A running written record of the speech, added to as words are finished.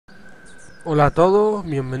Hola a todos,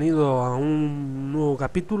 bienvenidos a un nuevo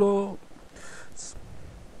capítulo.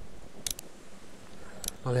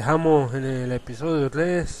 Nos dejamos en el episodio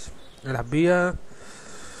 3 de las vías.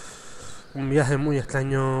 Un viaje muy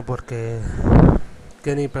extraño porque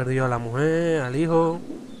Kenny perdió a la mujer, al hijo.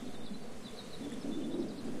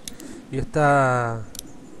 Y está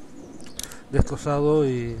destrozado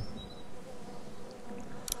y...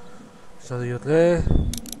 Episodio 3.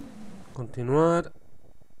 Continuar.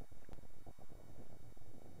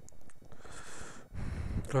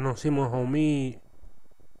 Conocimos a Omi.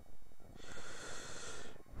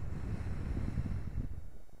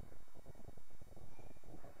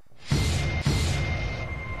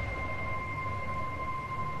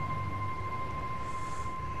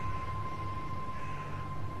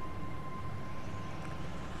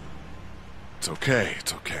 It's okay,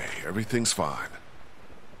 it's okay. Everything's fine.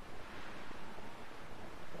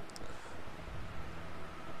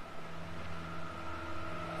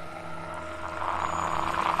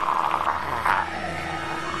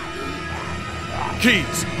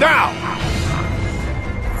 Keys, now!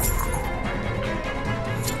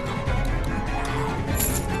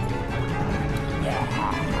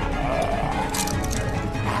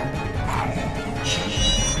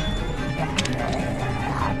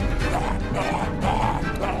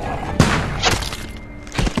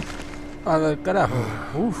 Al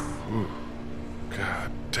carajo. Uf.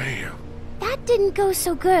 God damn. That didn't go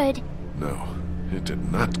so good. No, it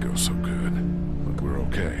did not go so good. But we're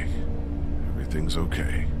okay. Everything's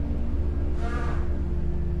okay.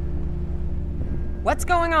 What's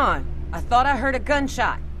going on? I thought I heard a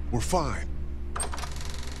gunshot. We're fine.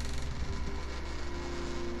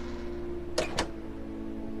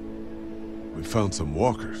 We found some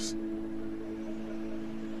walkers.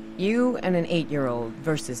 You and an 8-year-old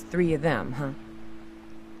versus 3 of them, huh?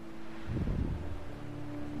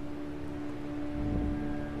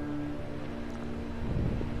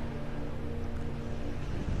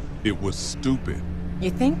 It was stupid.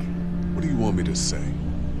 You think? What do you want me to say?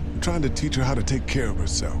 I'm trying to teach her how to take care of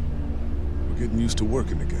herself. We're getting used to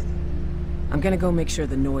working together. I'm gonna go make sure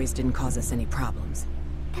the noise didn't cause us any problems.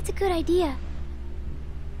 That's a good idea.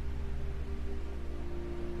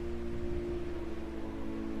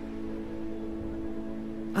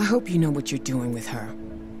 I hope you know what you're doing with her.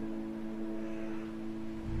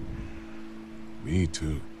 Me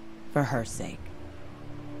too. For her sake.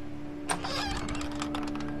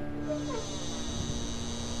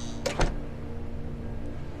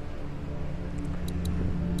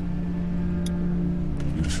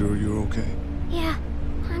 You sure you're okay? Yeah,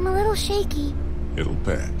 I'm a little shaky. It'll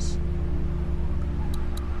pass.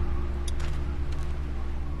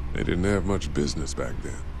 They didn't have much business back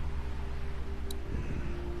then.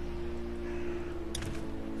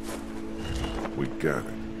 We got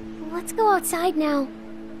it. Let's go outside now.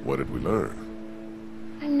 What did we learn?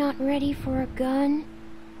 I'm not ready for a gun.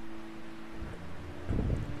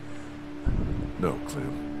 No,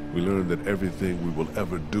 Clem. We learned that everything we will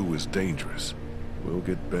ever do is dangerous. We'll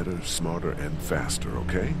get better, smarter, and faster,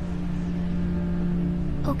 okay?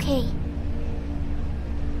 Okay.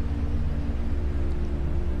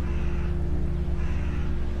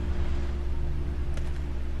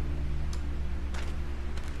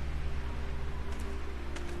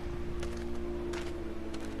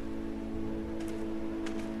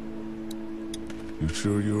 You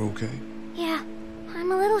sure you're okay? Yeah,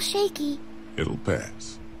 I'm a little shaky. It'll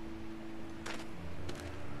pass.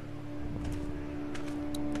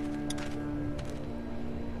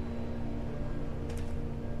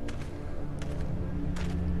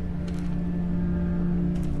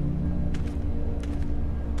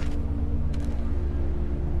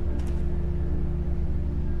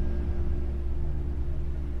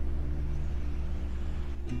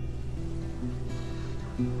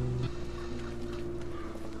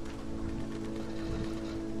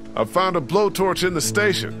 I found a blowtorch in the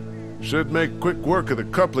station. Should make quick work of the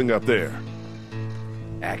coupling up there.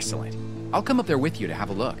 Excellent. I'll come up there with you to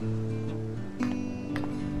have a look.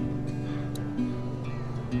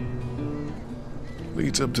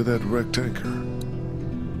 Leads up to that wrecked tanker.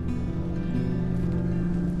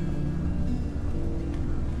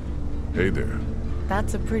 Hey there.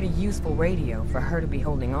 That's a pretty useful radio for her to be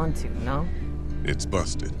holding on to, no? It's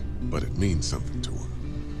busted, but it means something to her.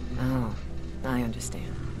 Oh, I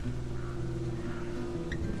understand.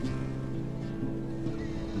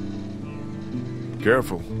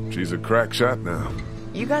 Careful, she's a crack shot now.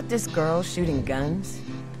 You got this girl shooting guns?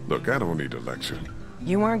 Look, I don't need a lecture.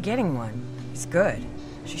 You weren't getting one. It's good.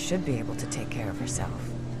 She should be able to take care of herself.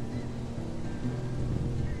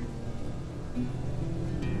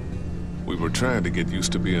 We were trying to get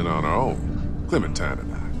used to being on our own. Clementine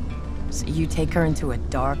and I. So you take her into a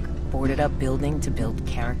dark, boarded-up building to build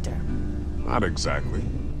character? Not exactly.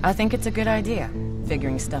 I think it's a good idea,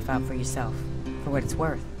 figuring stuff out for yourself, for what it's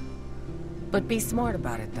worth. But be smart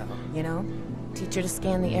about it, though, you know? Teach her to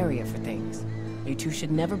scan the area for things. You two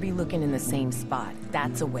should never be looking in the same spot.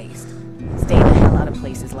 That's a waste. Stay the hell out of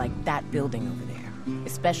places like that building over there,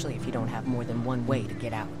 especially if you don't have more than one way to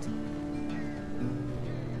get out.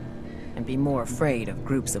 And be more afraid of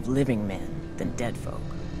groups of living men than dead folk.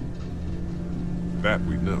 That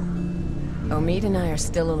we know. Omid and I are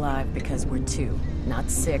still alive because we're 2,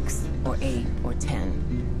 not 6, or 8, or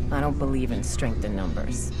 10. I don't believe in strength in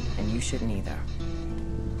numbers, and you shouldn't either.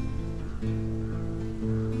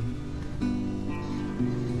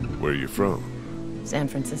 Where are you from? San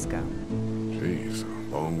Francisco. Jeez,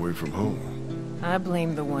 a long way from home. I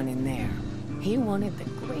blame the one in there. He wanted the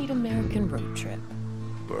great American road trip.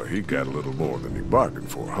 Well, he got a little more than he bargained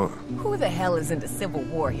for, huh? Who the hell is into Civil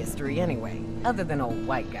War history anyway, other than old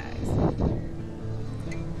white guys?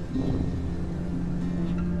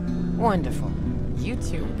 Wonderful. You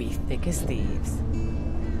two will be thick as thieves.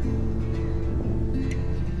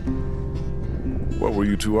 What were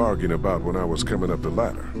you two arguing about when I was coming up the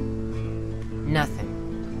ladder?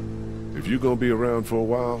 Nothing. If you're gonna be around for a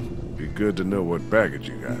while, be good to know what baggage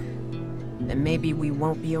you got. Then maybe we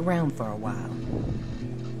won't be around for a while.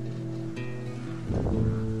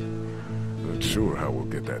 Not sure how we'll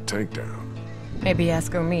get that tank down. Maybe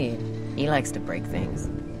ask Omid. He likes to break things.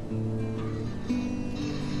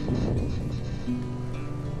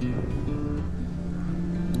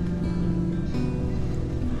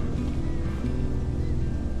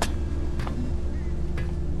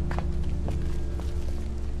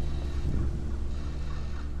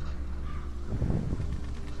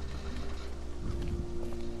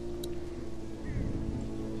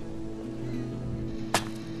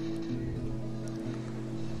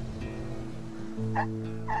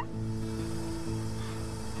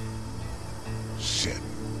 Shit.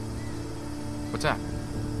 What's up?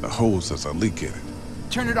 The hose has a leak in it.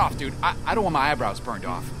 Turn it off, dude. I don't want my eyebrows burned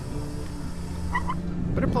off.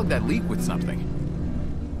 Better plug that leak with something.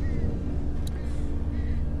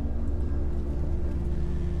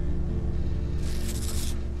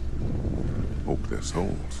 Hope this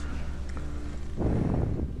holds.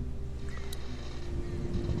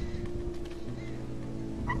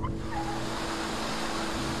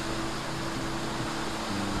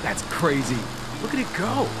 That's crazy. Look at it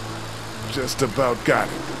go. Just about got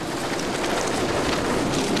it.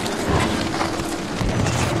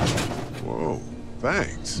 Whoa,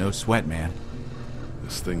 thanks. No sweat, man.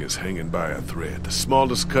 This thing is hanging by a thread. The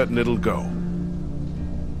smallest cut and it'll go.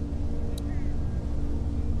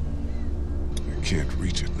 I can't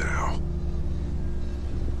reach it now.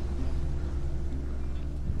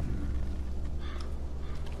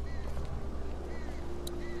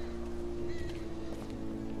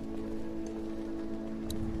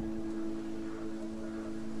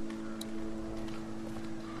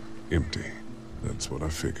 Empty. That's what I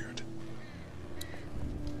figured.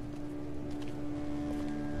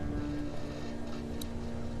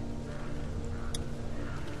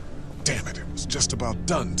 Damn it, it was just about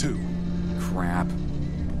done, too. Crap.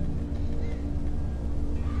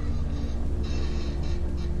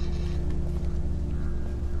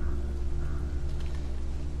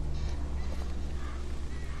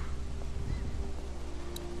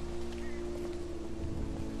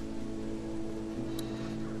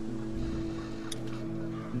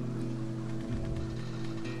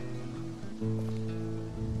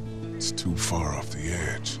 It's too far off the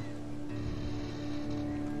edge.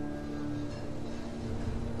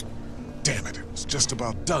 Damn it, it was just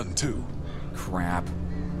about done, too. Crap.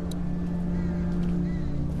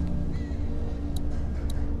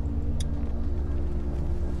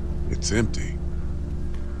 It's empty.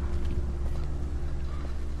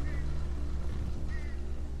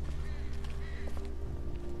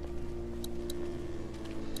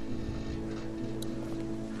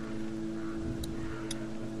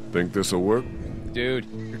 Think this'll work? Dude,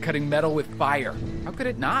 you're cutting metal with fire. How could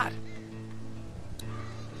it not?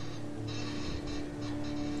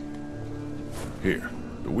 Here,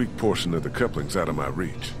 the weak portion of the coupling's out of my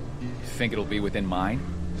reach. You think it'll be within mine?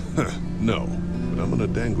 No, but I'm gonna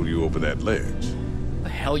dangle you over that ledge. The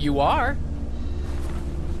hell you are?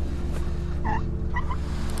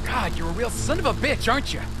 God, you're a real son of a bitch,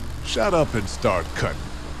 aren't you? Shut up and start cutting.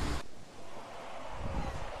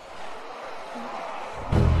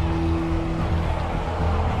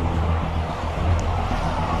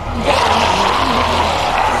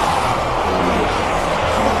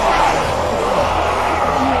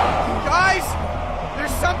 Guys!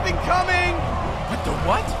 There's something coming! What the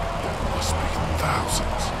what? There must be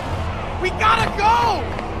thousands. We gotta go!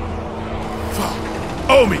 Fuck.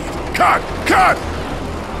 Omi! Cut! Cut!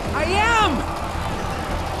 I am!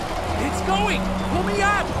 It's going! Pull me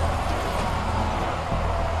up!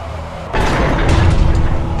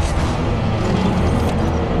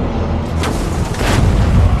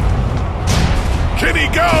 Kitty,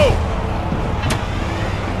 go!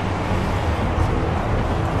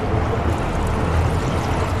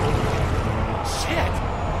 Shit!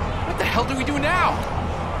 What the hell do we do now?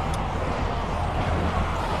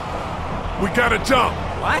 We gotta jump!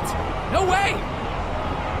 What? No way!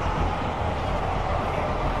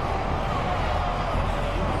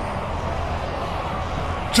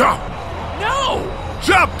 Jump! No!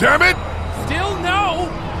 Jump, damn it! Still no!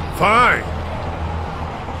 Fine.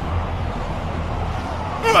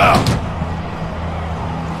 Ugh.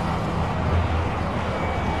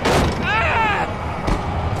 Ah!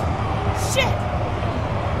 Shit!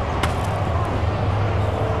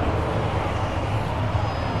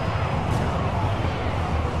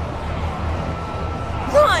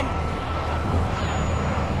 Run!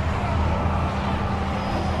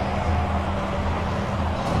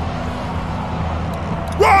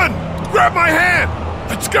 Run! Grab my hand!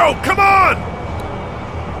 Let's go! Come on!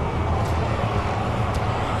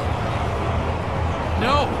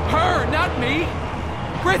 No, her, not me!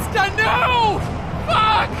 Krista, no!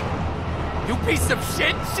 Fuck! You piece of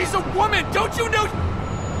shit! She's a woman, don't you know?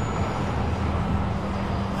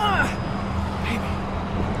 Baby.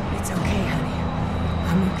 It's okay, honey.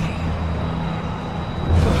 I'm okay.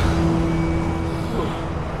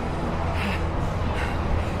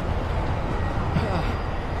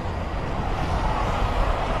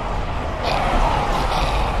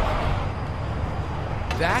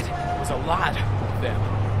 That was a lot of them.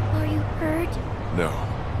 Are you hurt? No.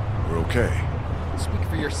 We're okay. Speak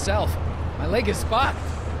for yourself. My leg is fucked.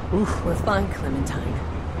 We're fine, Clementine.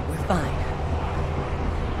 We're fine.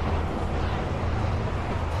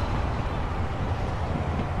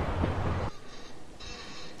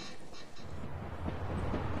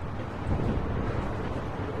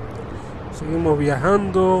 Seguimos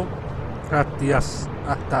viajando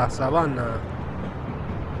hasta Savannah.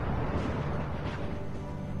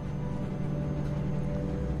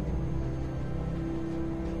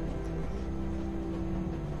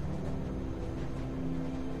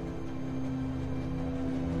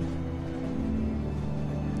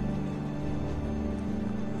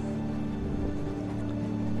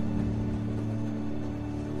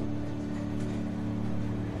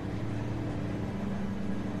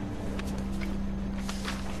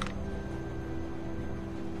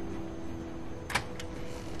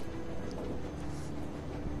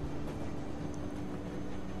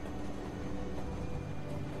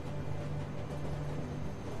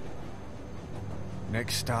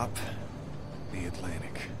 Next stop, the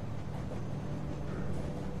Atlantic.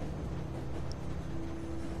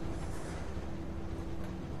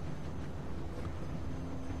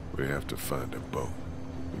 We have to find a boat.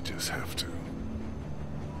 We just have to.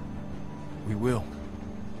 We will.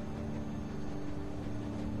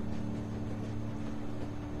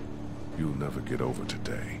 You'll never get over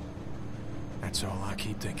today. That's all I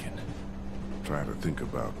keep thinking. Try to think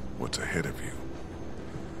about what's ahead of you.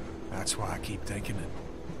 That's why I keep thinking it.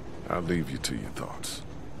 I'll leave you to your thoughts.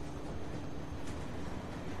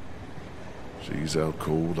 She's out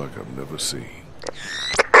cold like I've never seen.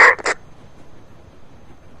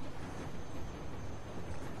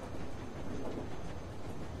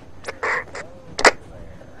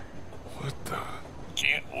 What the?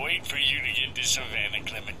 Can't wait for you to get to Savannah,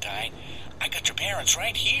 Clementine. I got your parents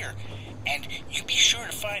right here. And you be sure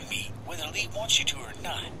to find me, whether Lee wants you to or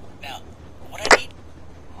not. Now, what I need...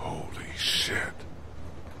 Holy shit.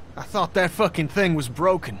 I thought that fucking thing was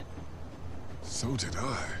broken. So did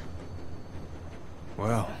I.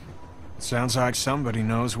 Well, sounds like somebody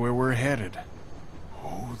knows where we're headed.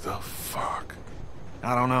 Who the fuck?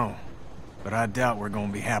 I don't know, but I doubt we're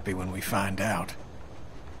gonna be happy when we find out.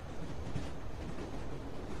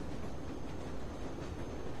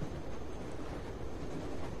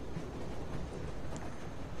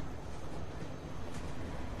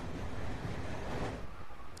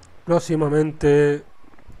 Próximamente.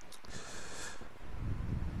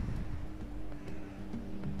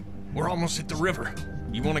 We're almost at the river.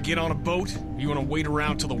 You want to get on a boat, or you want to wait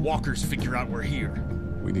around till the walkers figure out we're here?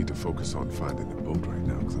 We need to focus on finding the boat right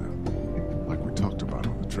now, Clem. Like we talked about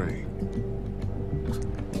on the train.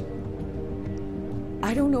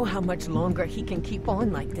 I don't know how much longer he can keep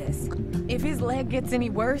on like this. If his leg gets any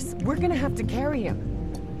worse, we're gonna have to carry him.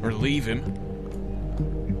 Or leave him?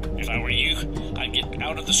 If I were you, I'd get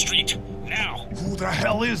out of the street now. Who the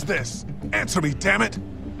hell is this? Answer me, damn it!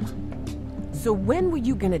 So when were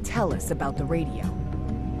you gonna tell us about the radio?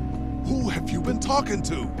 Who have you been talking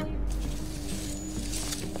to?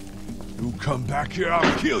 You come back here,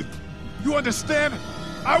 I'll kill you. You understand?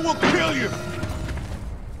 I will kill you!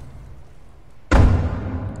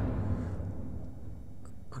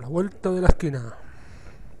 A la vuelta de la esquina.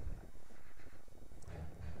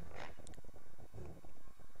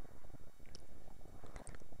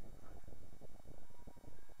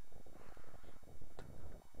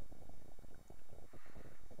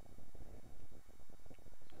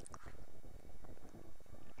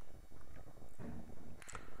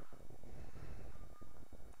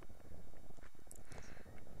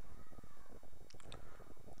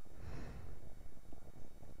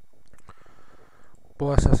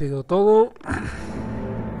 Pues ha sido todo.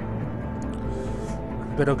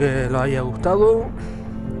 Espero que os haya gustado.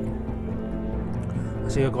 Ha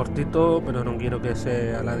sido cortito, pero no quiero que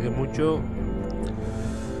se alargue mucho.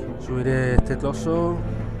 Subiré este trozo.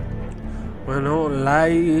 Bueno,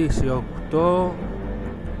 like si os gustó.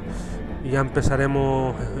 Y ya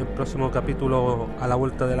empezaremos el próximo capítulo a la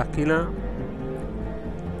vuelta de la esquina.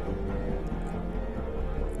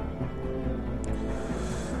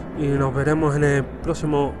 Y nos veremos en el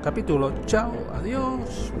próximo capítulo. Chao,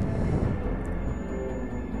 adiós.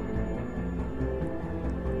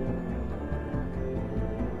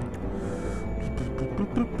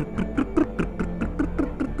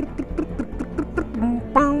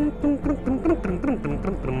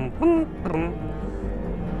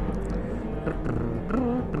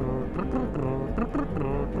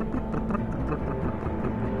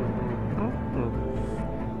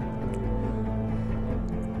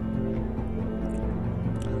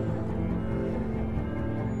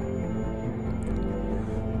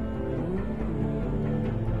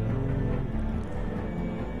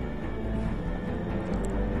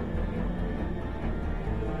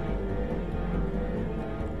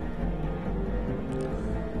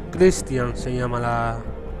 Christian se llama la...